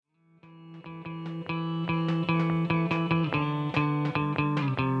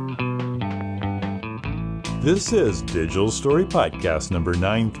This is Digital Story Podcast number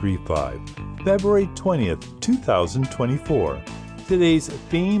 935, February 20th, 2024. Today's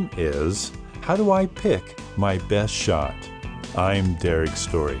theme is, how do I pick my best shot? I'm Derek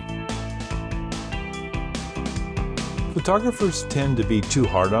Story. Photographers tend to be too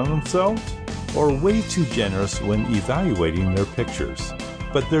hard on themselves or way too generous when evaluating their pictures.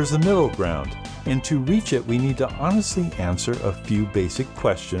 But there's a middle ground, and to reach it, we need to honestly answer a few basic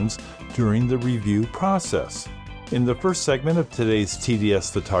questions during the review process. In the first segment of today's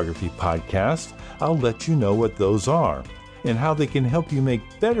TDS Photography Podcast, I'll let you know what those are and how they can help you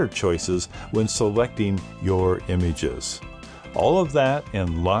make better choices when selecting your images. All of that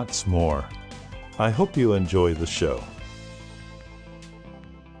and lots more. I hope you enjoy the show.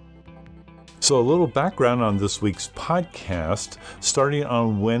 So a little background on this week's podcast. Starting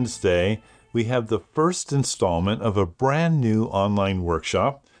on Wednesday, we have the first installment of a brand new online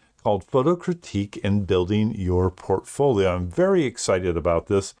workshop called Photo Critique and Building Your Portfolio. I'm very excited about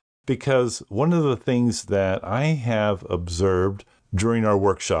this because one of the things that I have observed during our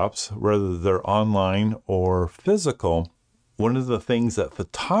workshops, whether they're online or physical, one of the things that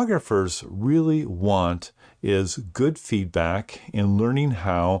photographers really want is good feedback in learning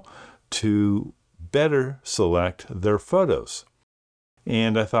how to better select their photos.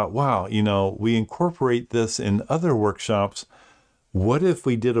 And I thought, wow, we incorporate this in other workshops. What if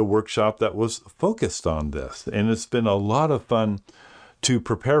we did a workshop that was focused on this? And it's been a lot of fun to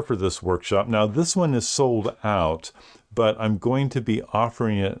prepare for this workshop. Now, this one is sold out, but I'm going to be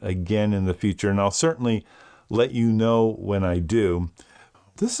offering it again in the future, and I'll certainly let you know when I do.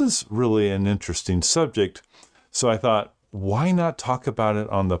 This is really an interesting subject, so I thought, why not talk about it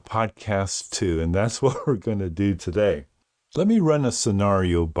on the podcast too? And that's what we're going to do today. Let me run a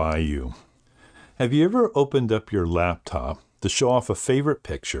scenario by you. Have you ever opened up your laptop to show off a favorite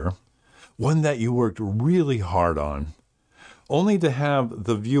picture, one that you worked really hard on, only to have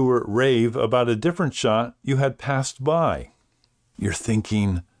the viewer rave about a different shot you had passed by? You're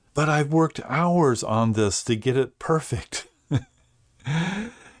thinking, but I've worked hours on this to get it perfect.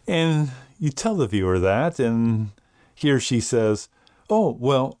 And you tell the viewer that, and he or she says, oh,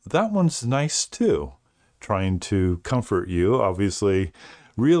 well, that one's nice too. Trying to comfort you, obviously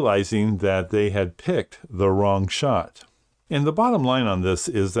realizing that they had picked the wrong shot. And the bottom line on this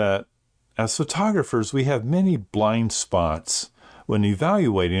is that as photographers, we have many blind spots when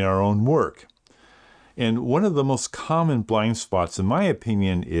evaluating our own work. And one of the most common blind spots, in my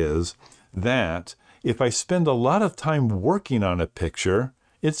opinion, is that if I spend a lot of time working on a picture,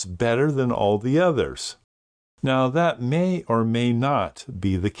 it's better than all the others. Now, that may or may not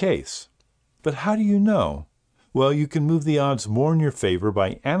be the case. But how do you know? Well, you can move the odds more in your favor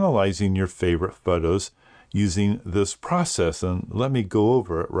by analyzing your favorite photos using this process, and let me go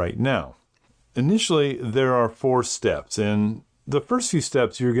over it right now. Initially, there are 4 steps, and the first few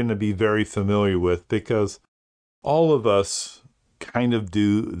steps you're going to be very familiar with because all of us kind of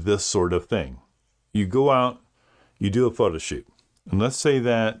do this sort of thing. You go out, you do a photo shoot, and let's say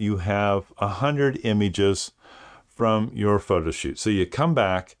that you have 100 images from your photo shoot. So you come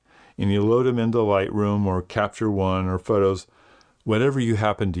back and you load them into Lightroom or Capture One or Photos, whatever you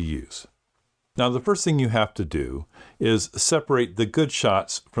happen to use. Now, the first thing you have to do is separate the good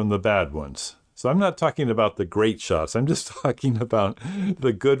shots from the bad ones. So I'm not talking about the great shots. I'm just talking about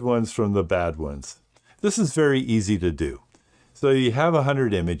the good ones from the bad ones. This is very easy to do. So you have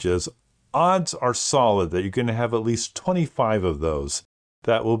 100 images. Odds are solid that you're going to have at least 25 of those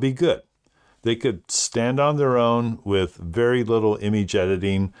that will be good. They could stand on their own with very little image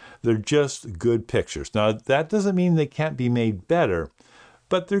editing. They're just good pictures. Now, that doesn't mean they can't be made better,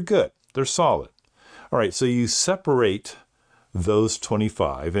 but they're good. They're solid. All right, so you separate those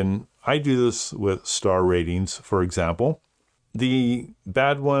 25, and I do this with star ratings, for example. The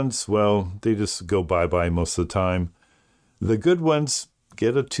bad ones, well, they just go bye-bye most of the time. The good ones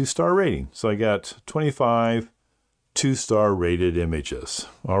get a 2-star rating. So I got 25 2-star rated images.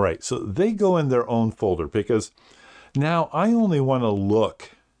 All right, so they go in their own folder because now I only want to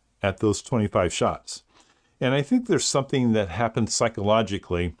look at those 25 shots. And I think there's something that happens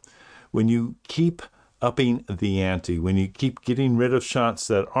psychologically when you keep upping the ante, when you keep getting rid of shots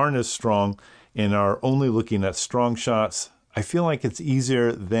that aren't as strong and are only looking at strong shots. I feel like it's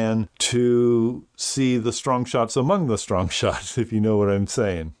easier then to see the strong shots among the strong shots, if you know what I'm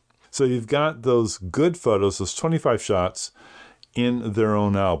saying. So you've got those good photos, those 25 shots in their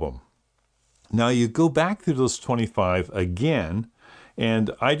own album. Now you go back through those 25 again,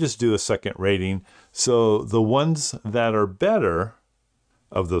 and I just do a second rating. So the ones that are better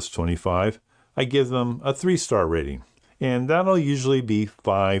of those 25, I give them a 3-star rating. And that'll usually be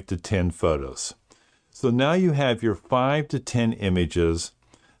 5 to 10 photos. So now you have your 5 to 10 images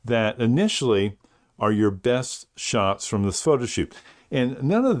that initially are your best shots from this photo shoot. And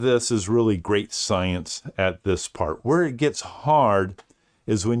none of this is really great science at this part. Where it gets hard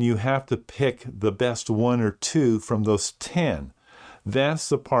is when you have to pick the best 1 or 2 from those 10. That's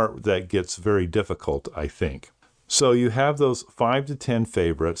the part that gets very difficult, I think. So you have those 5 to 10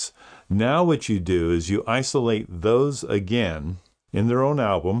 favorites. Now what you do is you isolate those again in their own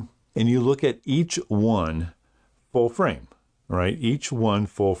album, and you look at each one full frame, right? Each one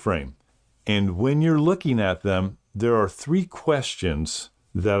full frame. And when you're looking at them, there are 3 questions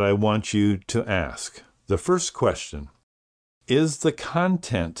that I want you to ask. The first question, is the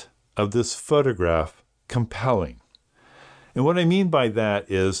content of this photograph compelling? And what I mean by that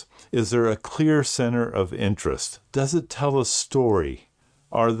is there a clear center of interest? Does it tell a story?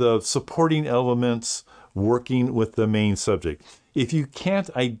 Are the supporting elements working with the main subject? If you can't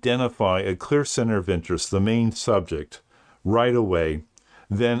identify a clear center of interest, the main subject, right away,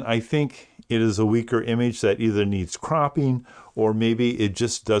 then I think it is a weaker image that either needs cropping or maybe it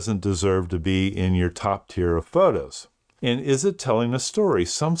just doesn't deserve to be in your top tier of photos. And is it telling a story,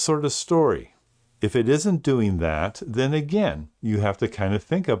 some sort of story? If it isn't doing that, then again, you have to kind of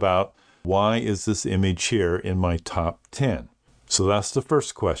think about, why is this image here in my top 10? So that's the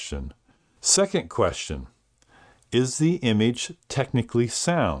first question. Second question, is the image technically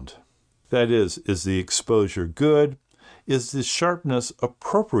sound? That is the exposure good? Is the sharpness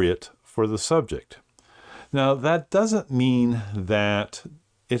appropriate for the subject? Now, that doesn't mean that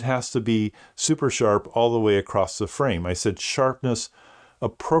it has to be super sharp all the way across the frame. I said sharpness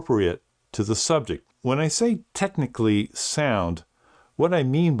appropriate to the subject. When I say technically sound, what I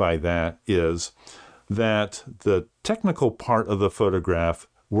mean by that is that the technical part of the photograph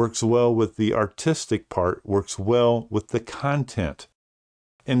works well with the artistic part, works well with the content.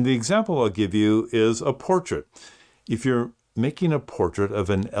 And the example I'll give you is a portrait. If you're making a portrait of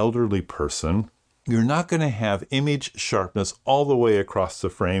an elderly person, you're not going to have image sharpness all the way across the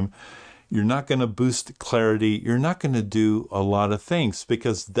frame. You're not going to boost clarity. You're not going to do a lot of things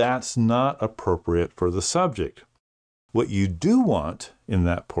because that's not appropriate for the subject. What you do want in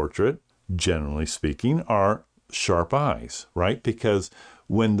that portrait, generally speaking, are sharp eyes, right? Because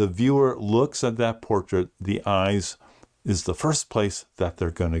when the viewer looks at that portrait, the eyes is the first place that they're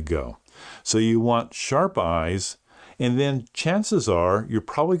going to go. So you want sharp eyes, and then chances are you're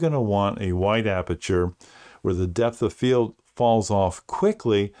probably going to want a wide aperture where the depth of field falls off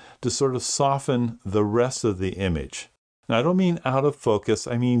quickly to sort of soften the rest of the image. Now, I don't mean out of focus,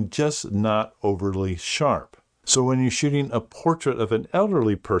 I mean just not overly sharp. So when you're shooting a portrait of an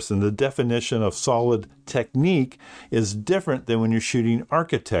elderly person, the definition of solid technique is different than when you're shooting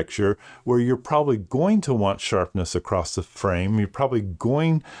architecture, where you're probably going to want sharpness across the frame. You're probably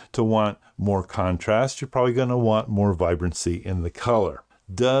going to want more contrast. You're probably going to want more vibrancy in the color.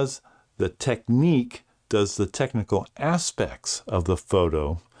 Does the technical aspects of the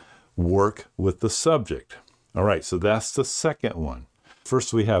photo work with the subject? All right, so that's the second one.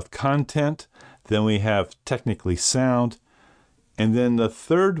 First we have content, then we have technically sound, and then the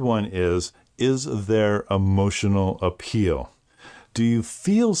third one is there emotional appeal? Do you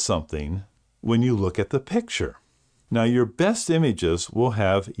feel something when you look at the picture? Now, your best images will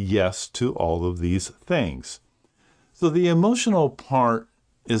have yes to all of these things. So the emotional part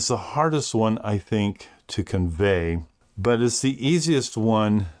is the hardest one, I think, to convey, but it's the easiest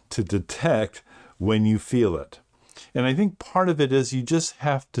one to detect when you feel it. And I think part of it is you just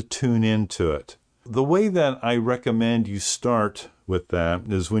have to tune into it. The way that I recommend you start with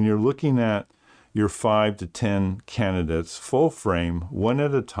that is when you're looking at your 5 to 10 candidates, full frame, one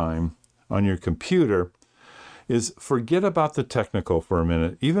at a time on your computer, is forget about the technical for a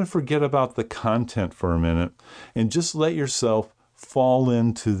minute, even forget about the content for a minute, and just let yourself fall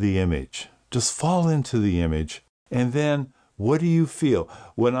into the image. Just fall into the image. And then what do you feel?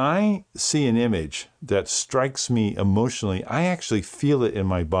 When I see an image that strikes me emotionally, I actually feel it in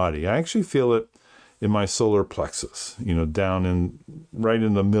my body. I actually feel it in my solar plexus, down right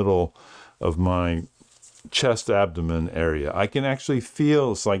in the middle of my chest abdomen area. I can actually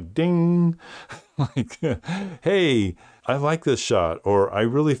feel, it's like ding, like, hey, I like this shot, or I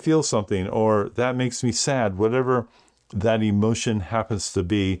really feel something, or that makes me sad, whatever that emotion happens to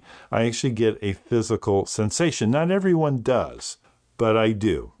be. I actually get a physical sensation. Not everyone does, but I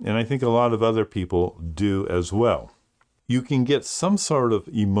do. And I think a lot of other people do as well. You can get some sort of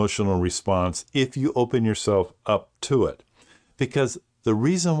emotional response if you open yourself up to it. Because the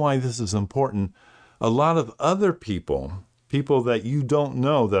reason why this is important, a lot of other people that you don't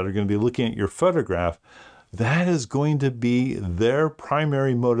know that are going to be looking at your photograph, that is going to be their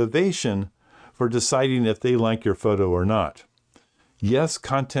primary motivation for deciding if they like your photo or not. Yes,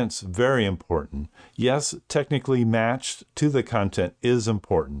 content's very important. Yes, technically matched to the content is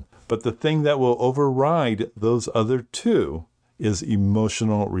important. But the thing that will override those other two is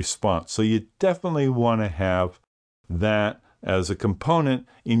emotional response. So you definitely want to have that as a component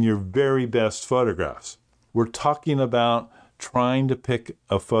in your very best photographs. We're talking about trying to pick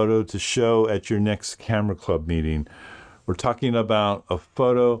a photo to show at your next camera club meeting. We're talking about a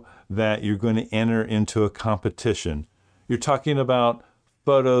photo that you're going to enter into a competition. You're talking about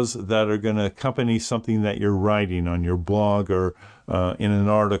photos that are going to accompany something that you're writing on your blog or in an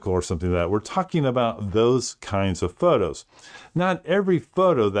article or something like that. We're talking about those kinds of photos. Not every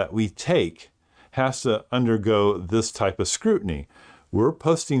photo that we take has to undergo this type of scrutiny. We're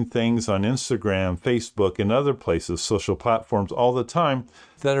posting things on Instagram, Facebook, and other places, social platforms all the time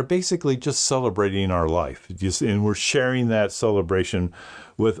that are basically just celebrating our life. And we're sharing that celebration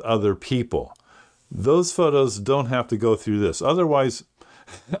with other people. Those photos don't have to go through this. Otherwise,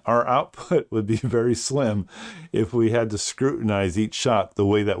 our output would be very slim if we had to scrutinize each shot the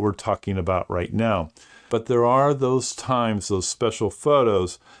way that we're talking about right now. But there are those times, those special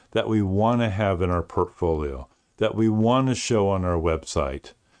photos that we want to have in our portfolio, that we want to show on our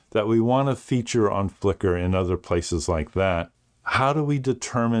website, that we want to feature on Flickr and other places like that. How do we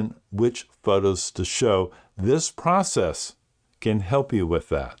determine which photos to show? This process can help you with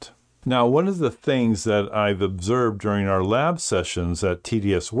that. Now, one of the things that I've observed during our lab sessions at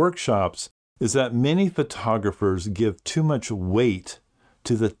TDS workshops is that many photographers give too much weight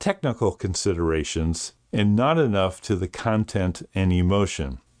to the technical considerations and not enough to the content and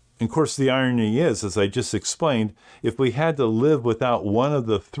emotion. And of course, the irony is, as I just explained, if we had to live without one of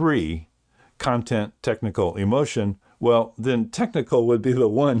the three, content, technical, emotion, well, then technical would be the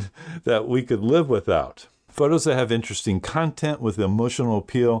one that we could live without. Photos that have interesting content with emotional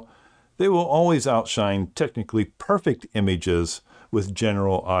appeal, they will always outshine technically perfect images with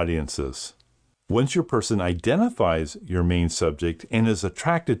general audiences. Once your person identifies your main subject and is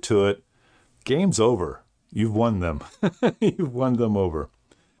attracted to it, game's over. You've won them. You've won them over.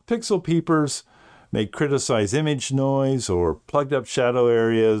 Pixel peepers may criticize image noise or plugged up shadow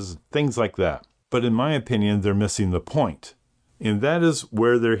areas, things like that. But in my opinion, they're missing the point. And that is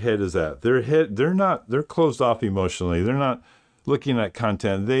where their head is at. They're closed off emotionally. They're not looking at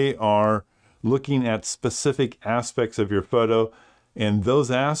content. They are looking at specific aspects of your photo, and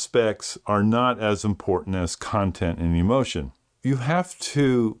those aspects are not as important as content and emotion. You have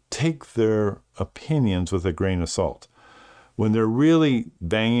to take their opinions with a grain of salt. When they're really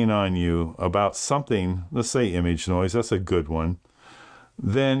banging on you about something, let's say image noise, that's a good one,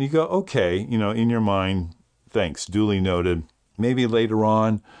 then you go, okay, in your mind, thanks, duly noted. Maybe later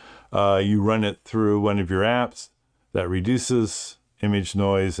on, you run it through one of your apps that reduces image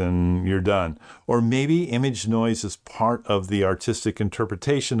noise and you're done. Or maybe image noise is part of the artistic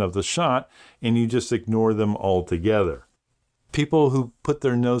interpretation of the shot and you just ignore them altogether. People who put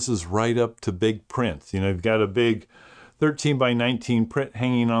their noses right up to big print, you've got a big 13 by 19 print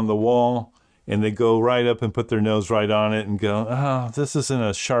hanging on the wall and they go right up and put their nose right on it and go, oh, this isn't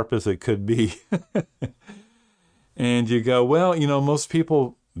as sharp as it could be. And you go, well, most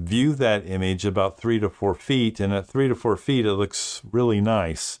people view that image about 3 to 4 feet, and at 3 to 4 feet, it looks really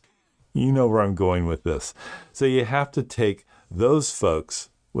nice. You know where I'm going with this. So you have to take those folks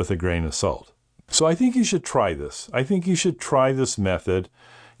with a grain of salt. So I think you should try this. I think you should try this method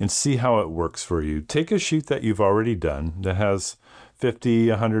and see how it works for you. Take a shoot that you've already done that has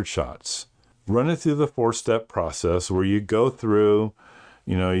 50, 100 shots. Run it through the 4-step process where you go through,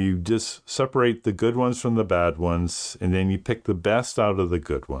 you just separate the good ones from the bad ones, and then you pick the best out of the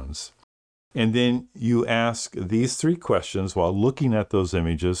good ones. And then you ask these 3 questions while looking at those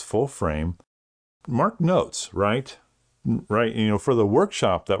images, full frame. Mark notes, right? Right. For the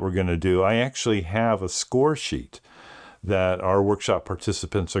workshop that we're going to do, I actually have a score sheet that our workshop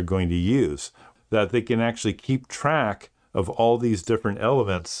participants are going to use, that they can actually keep track of all these different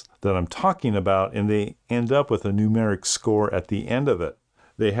elements that I'm talking about, and they end up with a numeric score at the end of it.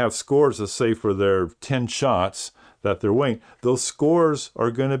 They have scores, let's say, for their 10 shots that they're weighing. Those scores are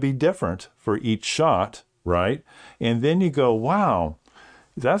going to be different for each shot, right? And then you go, wow,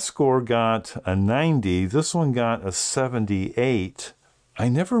 that score got a 90. This one got a 78. I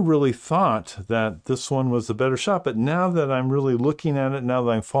never really thought that this one was a better shot, but now that I'm really looking at it, now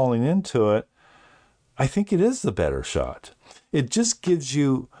that I'm falling into it, I think it is the better shot. It just gives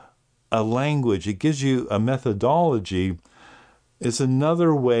you a language. It gives you a methodology. It's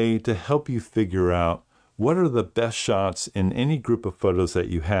another way to help you figure out what are the best shots in any group of photos that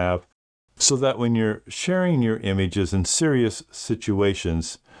you have, so that when you're sharing your images in serious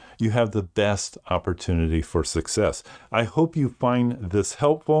situations, you have the best opportunity for success. I hope you find this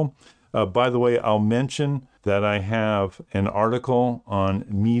helpful. By the way, I'll mention that I have an article on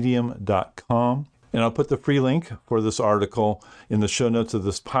medium.com, and I'll put the free link for this article in the show notes of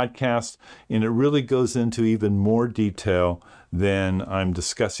this podcast, and it really goes into even more detail than I'm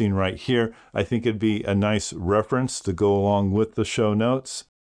discussing right here. I think it'd be a nice reference to go along with the show notes.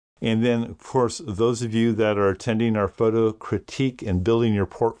 And then, of course, those of you that are attending our photo critique and building your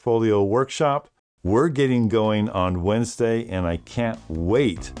portfolio workshop, we're getting going on Wednesday, and I can't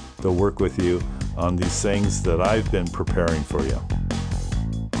wait to work with you on these things that I've been preparing for you.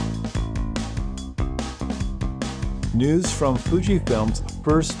 News from Fujifilm's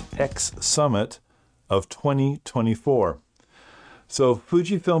first X Summit of 2024. So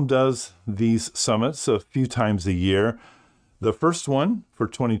Fujifilm does these summits a few times a year. The first one for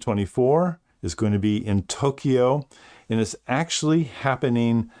 2024 is going to be in Tokyo, and it's actually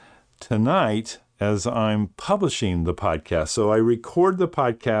happening tonight as I'm publishing the podcast. So I record the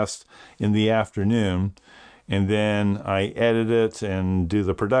podcast in the afternoon, and then I edit it and do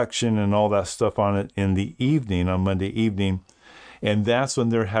the production and all that stuff on it in the evening, on Monday evening. And that's when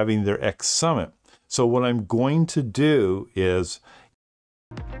they're having their X Summit. So what I'm going to do is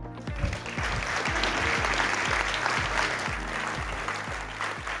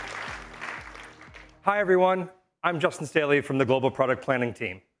Hi, everyone. I'm Justin Staley from the Global Product Planning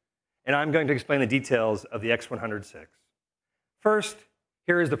team, and I'm going to explain the details of the X100VI. First,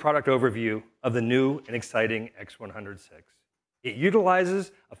 here is the product overview of the new and exciting X100VI. It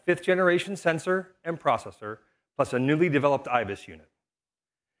utilizes a 5th-generation sensor and processor, plus a newly developed IBIS unit.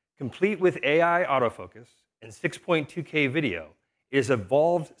 Complete with AI autofocus and 6.2K video, it has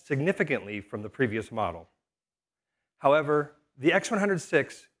evolved significantly from the previous model. However, the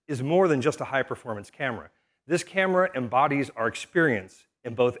X100VI is more than just a high-performance camera. This camera embodies our experience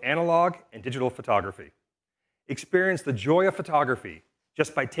in both analog and digital photography. Experience the joy of photography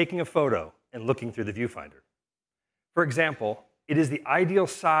just by taking a photo and looking through the viewfinder. For example, it is the ideal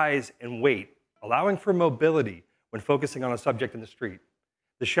size and weight, allowing for mobility when focusing on a subject in the street.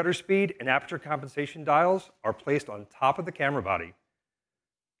 The shutter speed and aperture compensation dials are placed on top of the camera body.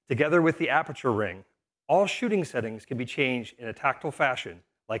 Together with the aperture ring, all shooting settings can be changed in a tactile fashion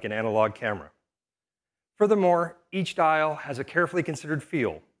like an analog camera. Furthermore, each dial has a carefully considered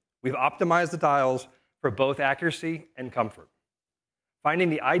feel. We've optimized the dials for both accuracy and comfort. Finding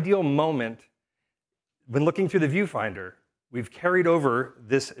the ideal moment when looking through the viewfinder, we've carried over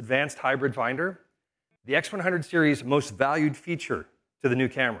this advanced hybrid finder, the X100 series' most valued feature, to the new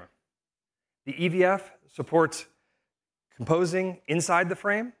camera. The EVF supports composing inside the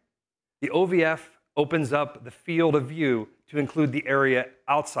frame. The OVF opens up the field of view to include the area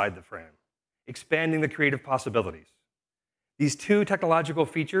outside the frame, expanding the creative possibilities. These two technological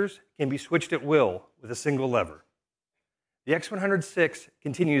features can be switched at will with a single lever. The X100VI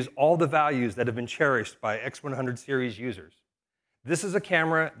continues all the values that have been cherished by X100 series users. This is a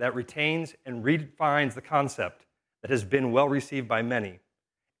camera that retains and redefines the concept that has been well received by many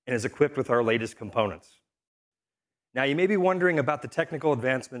and is equipped with our latest components. Now, you may be wondering about the technical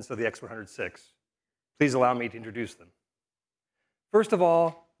advancements of the X100VI. Please allow me to introduce them. First of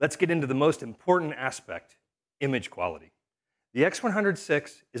all, let's get into the most important aspect, image quality. The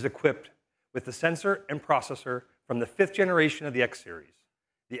X100VI is equipped with the sensor and processor from the 5th generation of the X series,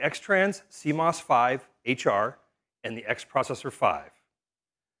 the X-Trans CMOS 5 HR and the X Processor 5.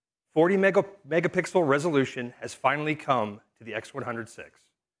 40 megapixel resolution has finally come to the X100VI.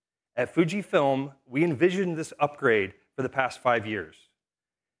 At Fujifilm, we envisioned this upgrade for the past 5 years.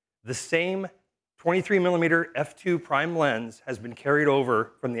 The same 23mm f2 prime lens has been carried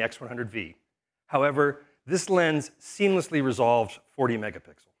over from the X100V. However, this lens seamlessly resolves 40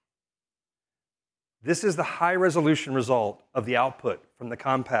 megapixel. This is the high-resolution result of the output from the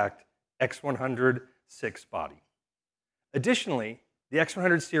compact X100VI body. Additionally, the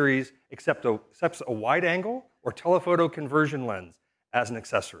X100 series accepts a wide-angle or telephoto conversion lens as an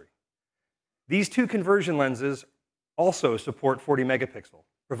accessory. These two conversion lenses also support 40 megapixel,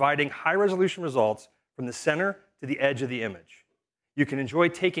 providing high-resolution results from the center to the edge of the image. You can enjoy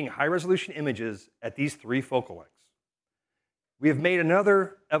taking high-resolution images at these 3 focal lengths. We have made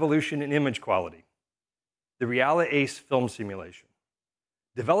another evolution in image quality, the Reala Ace film simulation.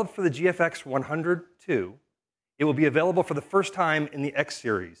 Developed for the GFX 100 II, it will be available for the first time in the X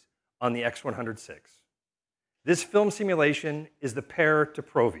series on the X100VI. This film simulation is the pair to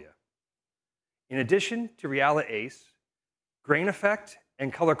Provia. In addition to Reala Ace, grain effect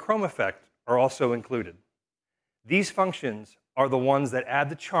and color chrome effect are also included. These functions are the ones that add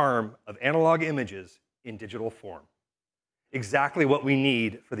the charm of analog images in digital form. exactly what we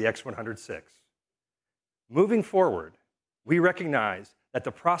need for the X100VI. Moving forward, we recognize that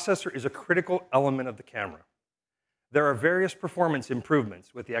the processor is a critical element of the camera. There are various performance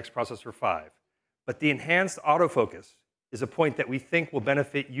improvements with the X Processor 5, but the enhanced autofocus is a point that we think will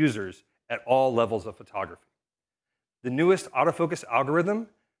benefit users at all levels of photography. The newest autofocus algorithm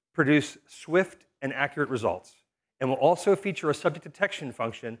produces swift and accurate results, and will also feature a subject detection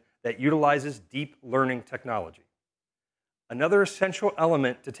function that utilizes deep learning technology. Another essential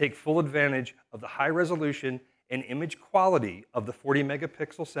element to take full advantage of the high resolution and image quality of the 40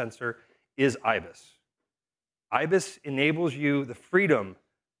 megapixel sensor is IBIS. IBIS enables you the freedom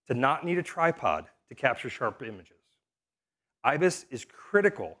to not need a tripod to capture sharp images. IBIS is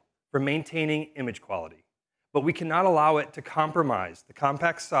critical for maintaining image quality, but we cannot allow it to compromise the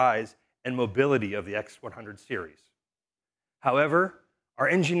compact size and mobility of the X100 series. However, our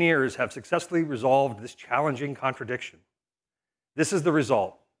engineers have successfully resolved this challenging contradiction. This is the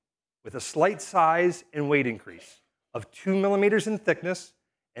result. With a slight size and weight increase of 2 millimeters in thickness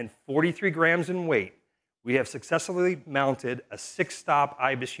and 43 grams in weight, we have successfully mounted a 6-stop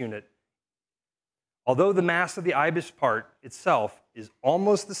IBIS unit. Although the mass of the IBIS part itself is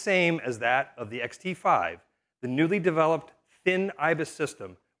almost the same as that of the XT5, the newly developed thin IBIS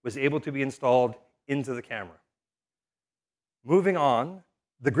system was able to be installed into the camera. Moving on,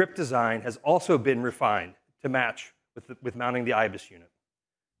 the grip design has also been refined to match with mounting the IBIS unit.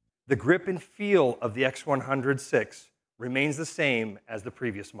 The grip and feel of the X100VI remains the same as the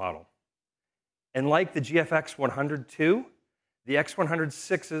previous model. And like the GFX 100II, the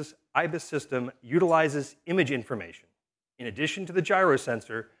X100VI's IBIS system utilizes image information, in addition to the gyro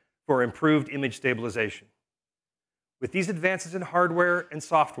sensor, for improved image stabilization. With these advances in hardware and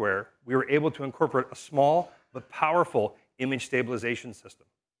software, we were able to incorporate a small but powerful image stabilization system.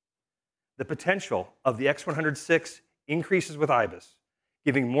 The potential of the X100VI increases with IBIS,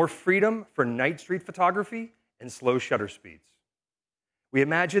 giving more freedom for night street photography and slow shutter speeds. We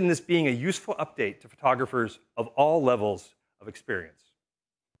imagine this being a useful update to photographers of all levels of experience.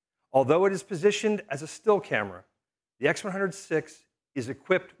 Although it is positioned as a still camera, the X100VI is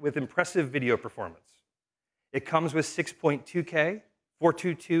equipped with impressive video performance. It comes with 6.2K,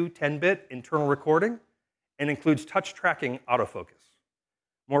 422 10-bit internal recording, and includes touch tracking autofocus.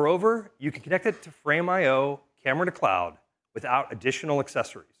 Moreover, you can connect it to Frame.io, camera to cloud, without additional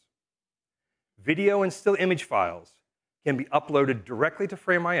accessories. Video and still image files can be uploaded directly to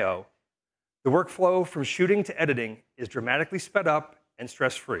Frame.io. The workflow from shooting to editing is dramatically sped up and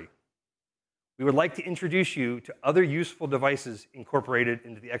stress-free. We would like to introduce you to other useful devices incorporated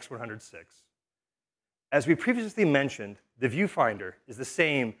into the X100VI. As we previously mentioned, the viewfinder is the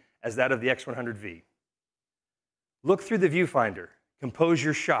same as that of the X100V. Look through the viewfinder, compose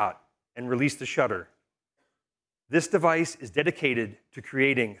your shot, and release the shutter. This device is dedicated to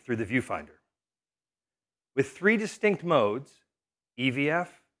creating through the viewfinder. With 3 distinct modes, EVF,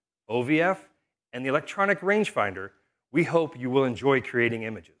 OVF, and the electronic rangefinder, we hope you will enjoy creating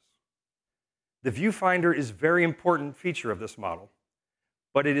images. The viewfinder is a very important feature of this model,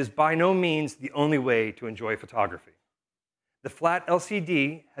 but it is by no means the only way to enjoy photography. The flat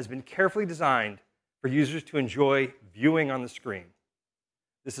LCD has been carefully designed for users to enjoy viewing on the screen.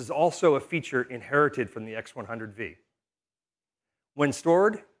 This is also a feature inherited from the X100V. When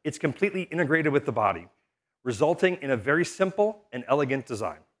stored, it's completely integrated with the body, resulting in a very simple and elegant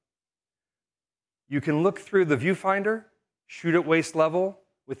design. You can look through the viewfinder, shoot at waist level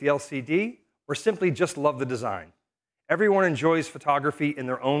with the LCD, or simply just love the design. Everyone enjoys photography in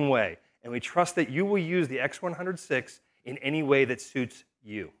their own way, and we trust that you will use the X100VI in any way that suits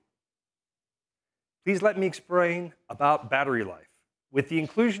you. Please let me explain about battery life. With the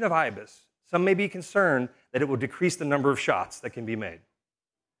inclusion of IBIS, some may be concerned that it will decrease the number of shots that can be made.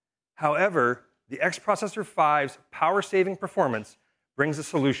 However, the X Processor 5's power-saving performance brings a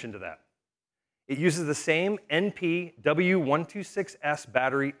solution to that. It uses the same NP-W126S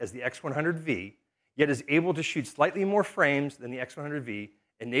battery as the X100V, yet is able to shoot slightly more frames than the X100V,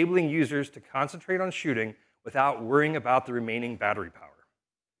 enabling users to concentrate on shooting without worrying about the remaining battery power.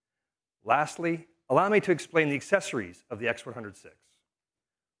 Lastly, allow me to explain the accessories of the X100VI.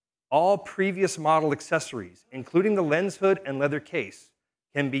 All previous model accessories, including the lens hood and leather case,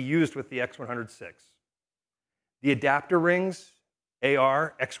 can be used with the X100VI. The adapter rings,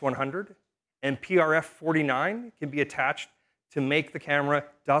 AR X100, and PRF 49 can be attached to make the camera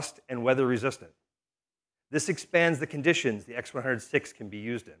dust and weather resistant. This expands the conditions the X100VI can be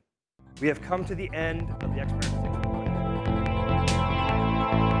used in. We have come to the end of the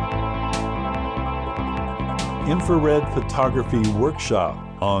X100VI. Infrared Photography Workshop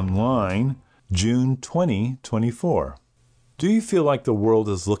online, June 2024. Do you feel like the world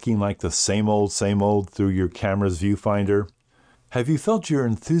is looking like the same old through your camera's viewfinder? Have you felt your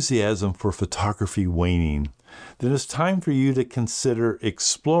enthusiasm for photography waning? Then it's time for you to consider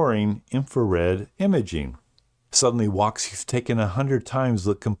exploring infrared imaging. Suddenly, walks you've taken 100 times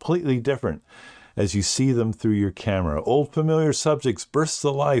look completely different as you see them through your camera. Old familiar subjects burst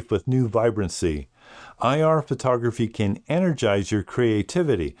to life with new vibrancy. IR photography can energize your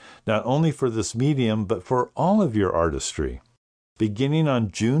creativity, not only for this medium, but for all of your artistry. Beginning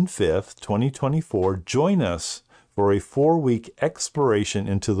on June 5th, 2024, join us for a 4-week exploration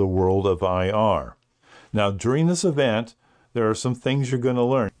into the world of IR. Now, during this event, there are some things you're going to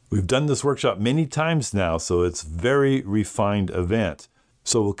learn. We've done this workshop many times now, so it's a very refined event.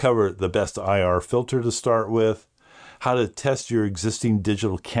 So we'll cover the best IR filter to start with, how to test your existing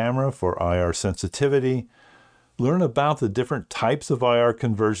digital camera for IR sensitivity, learn about the different types of IR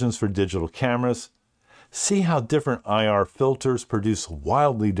conversions for digital cameras, see how different IR filters produce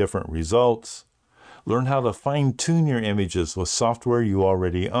wildly different results, learn how to fine-tune your images with software you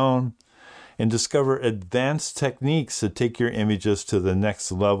already own, and discover advanced techniques to take your images to the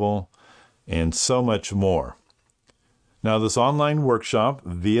next level, and so much more. Now, this online workshop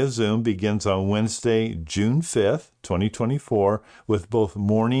via Zoom begins on Wednesday, June 5th, 2024, with both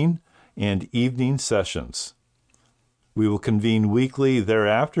morning and evening sessions. We will convene weekly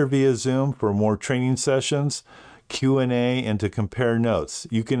thereafter via Zoom for more training sessions, Q&A, and to compare notes.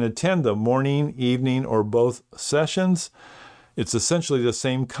 You can attend the morning, evening, or both sessions. It's essentially the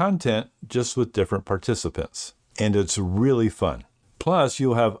same content, just with different participants. And it's really fun. Plus,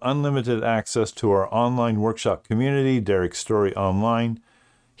 you'll have unlimited access to our online workshop community, Derek's Story Online.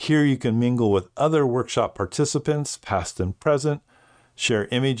 Here you can mingle with other workshop participants, past and present, share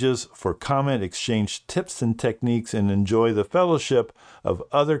images for comment, exchange tips and techniques, and enjoy the fellowship of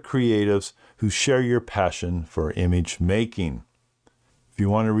other creatives who share your passion for image making. If you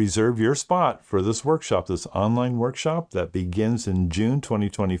want to reserve your spot for this workshop, this online workshop that begins in June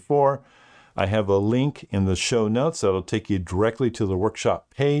 2024, I have a link in the show notes that will take you directly to the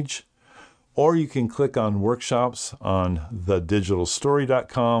workshop page, or you can click on workshops on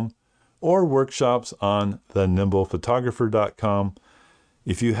thedigitalstory.com or workshops on thenimblephotographer.com.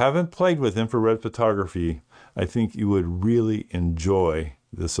 If you haven't played with infrared photography, I think you would really enjoy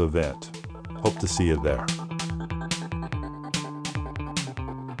this event. Hope to see you there.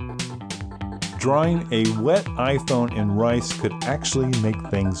 Drawing a wet iPhone in rice could actually make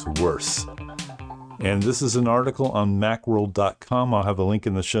things worse. And this is an article on macworld.com. I'll have a link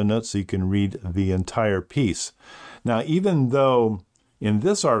in the show notes so you can read the entire piece. Now, even though in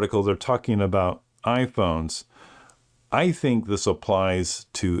this article they're talking about iPhones, I think this applies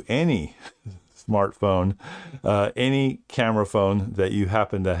to any smartphone, any camera phone that you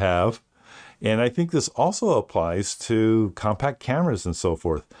happen to have. And I think this also applies to compact cameras and so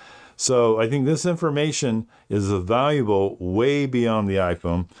forth. So I think this information is valuable way beyond the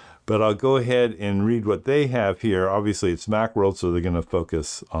iPhone. But I'll go ahead and read what they have here. Obviously, it's Macworld, so they're going to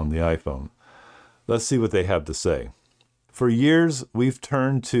focus on the iPhone. Let's see what they have to say. For years, we've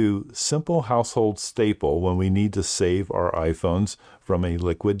turned to simple household staple when we need to save our iPhones from a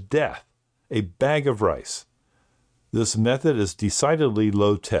liquid death, a bag of rice. This method is decidedly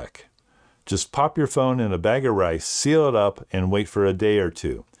low-tech. Just pop your phone in a bag of rice, seal it up, and wait for a day or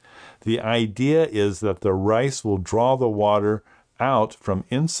two. The idea is that the rice will draw the water out from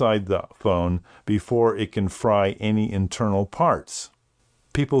inside the phone before it can fry any internal parts.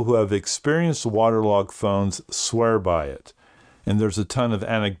 People who have experienced waterlogged phones swear by it, and there's a ton of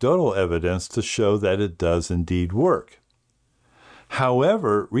anecdotal evidence to show that it does indeed work.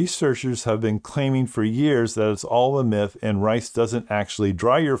 However, researchers have been claiming for years that it's all a myth and rice doesn't actually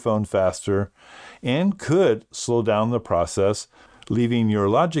dry your phone faster and could slow down the process, leaving your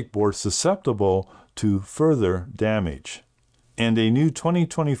logic board susceptible to further damage. And a new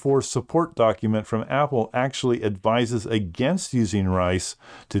 2024 support document from Apple actually advises against using rice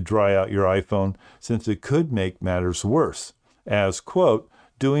to dry out your iPhone since it could make matters worse, as, quote,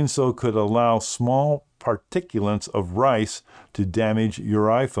 doing so could allow small particulates of rice to damage your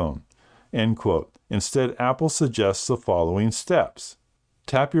iPhone, end quote. Instead, Apple suggests the following steps.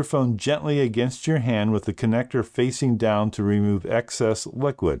 Tap your phone gently against your hand with the connector facing down to remove excess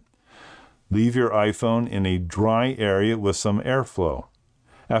liquid. Leave your iPhone in a dry area with some airflow.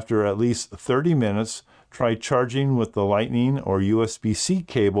 After at least 30 minutes, try charging with the Lightning or USB-C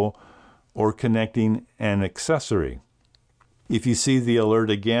cable or connecting an accessory. If you see the alert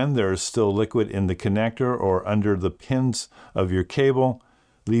again, there is still liquid in the connector or under the pins of your cable,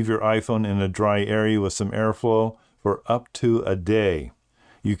 leave your iPhone in a dry area with some airflow for up to a day.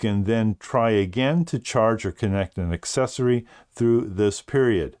 You can then try again to charge or connect an accessory through this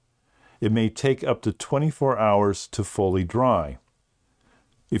period. It may take up to 24 hours to fully dry.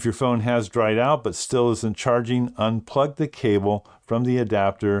 If your phone has dried out but still isn't charging, unplug the cable from the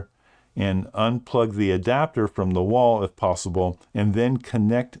adapter and unplug the adapter from the wall if possible, and then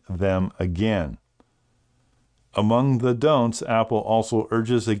connect them again. Among the don'ts, Apple also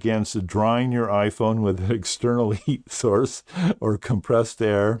urges against drying your iPhone with an external heat source or compressed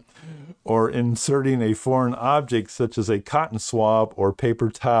air, or inserting a foreign object such as a cotton swab or paper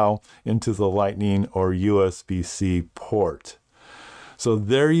towel into the Lightning or USB-C port. So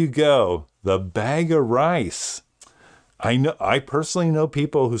there you go, the bag of rice. I personally know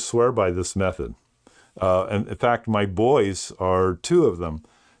people who swear by this method. And in fact, my boys are two of them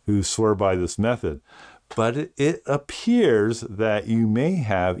who swear by this method. But it appears that you may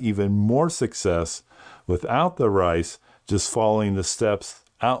have even more success without the rice, just following the steps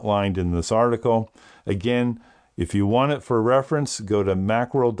outlined in this article. Again, if you want it for reference, go to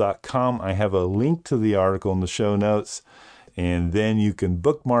macworld.com. I have a link to the article in the show notes, and then you can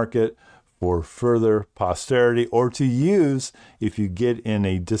bookmark it for further posterity or to use if you get in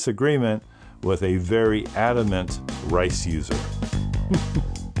a disagreement with a very adamant rice user.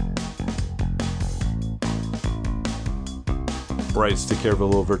 Right, let's take care of a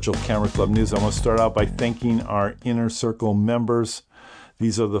little virtual camera club news. I want to start out by thanking our Inner Circle members.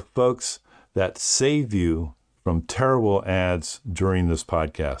 These are the folks that save you from terrible ads during this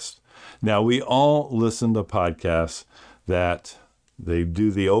podcast. Now, we all listen to podcasts that they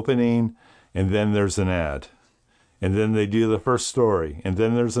do the opening and then there's an ad. And then they do the first story and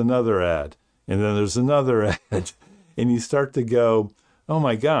then there's another ad. And then there's another ad. And you start to go, oh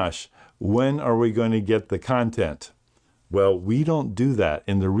my gosh, when are we going to get the content? Well, we don't do that.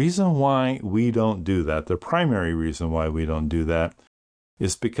 And the reason why we don't do that, the primary reason why we don't do that,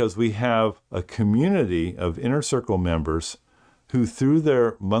 is because we have a community of Inner Circle members who, through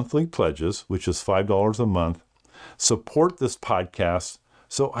their monthly pledges, which is $5 a month, support this podcast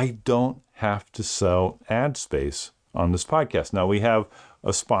so I don't have to sell ad space on this podcast. Now, we have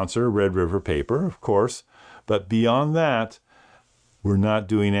a sponsor, Red River Paper, of course, but beyond that, we're not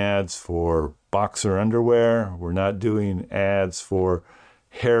doing ads for boxer underwear. We're not doing ads for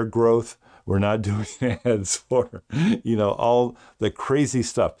hair growth. We're not doing ads for, all the crazy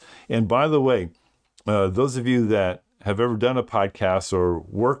stuff. And by the way, those of you that have ever done a podcast or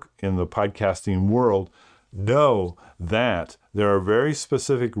work in the podcasting world know that there are very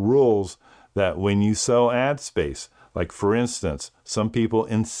specific rules that when you sell ad space, like for instance, some people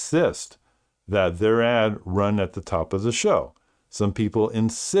insist that their ad run at the top of the show. Some people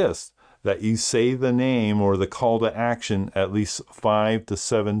insist that you say the name or the call to action at least 5 to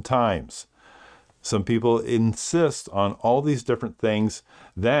 7 times. Some people insist on all these different things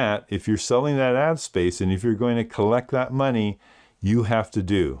that if you're selling that ad space and if you're going to collect that money, you have to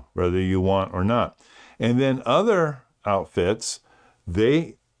do, whether you want or not. And then other outfits,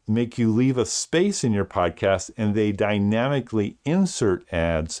 they make you leave a space in your podcast and they dynamically insert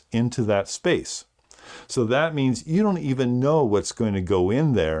ads into that space. So that means you don't even know what's going to go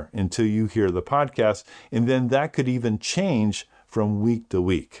in there until you hear the podcast. And then that could even change from week to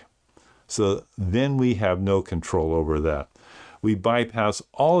week. So then we have no control over that. We bypass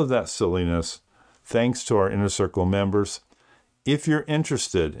all of that silliness thanks to our Inner Circle members. If you're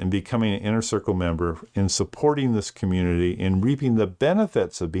interested in becoming an Inner Circle member, in supporting this community, in reaping the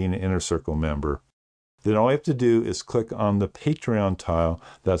benefits of being an Inner Circle member, then all you have to do is click on the Patreon tile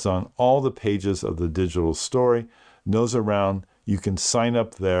that's on all the pages of the digital story. Nose around, you can sign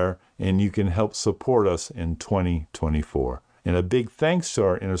up there and you can help support us in 2024. And a big thanks to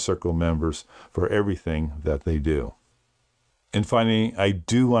our Inner Circle members for everything that they do. And finally, I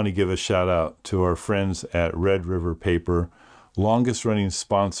do want to give a shout out to our friends at Red River Paper, longest running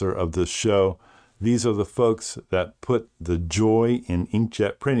sponsor of this show. These are the folks that put the joy in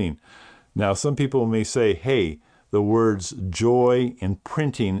inkjet printing. Now, some people may say, hey, the words joy and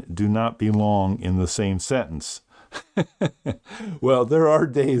printing do not belong in the same sentence. Well, there are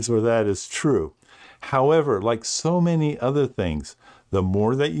days where that is true. However, like so many other things, the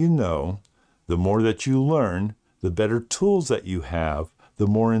more that you know, the more that you learn, the better tools that you have, the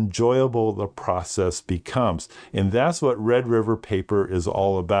more enjoyable the process becomes. And that's what Red River Paper is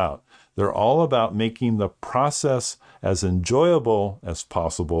all about. They're all about making the process as enjoyable as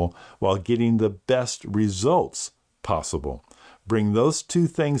possible while getting the best results possible. Bring those two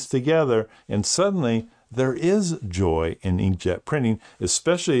things together and suddenly there is joy in inkjet printing,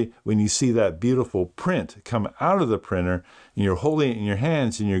 especially when you see that beautiful print come out of the printer and you're holding it in your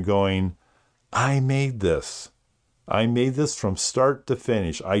hands and you're going, I made this. I made this from start to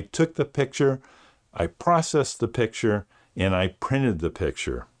finish. I took the picture, I processed the picture, and I printed the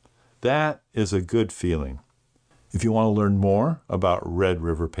picture. That is a good feeling. If you want to learn more about Red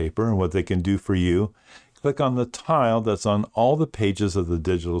River Paper and what they can do for you, click on the tile that's on all the pages of the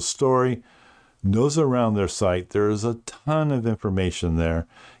digital story. Nose around their site. There is a ton of information there.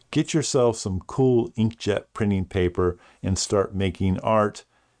 Get yourself some cool inkjet printing paper and start making art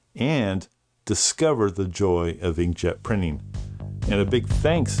and discover the joy of inkjet printing. And a big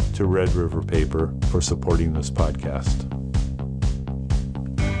thanks to Red River Paper for supporting this podcast.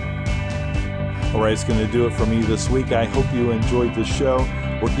 All right, it's going to do it for me this week. I hope you enjoyed the show.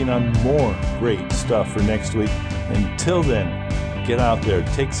 Working on more great stuff for next week. Until then, get out there,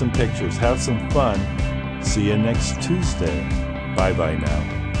 take some pictures, have some fun. See you next Tuesday. Bye-bye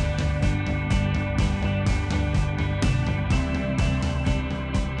now.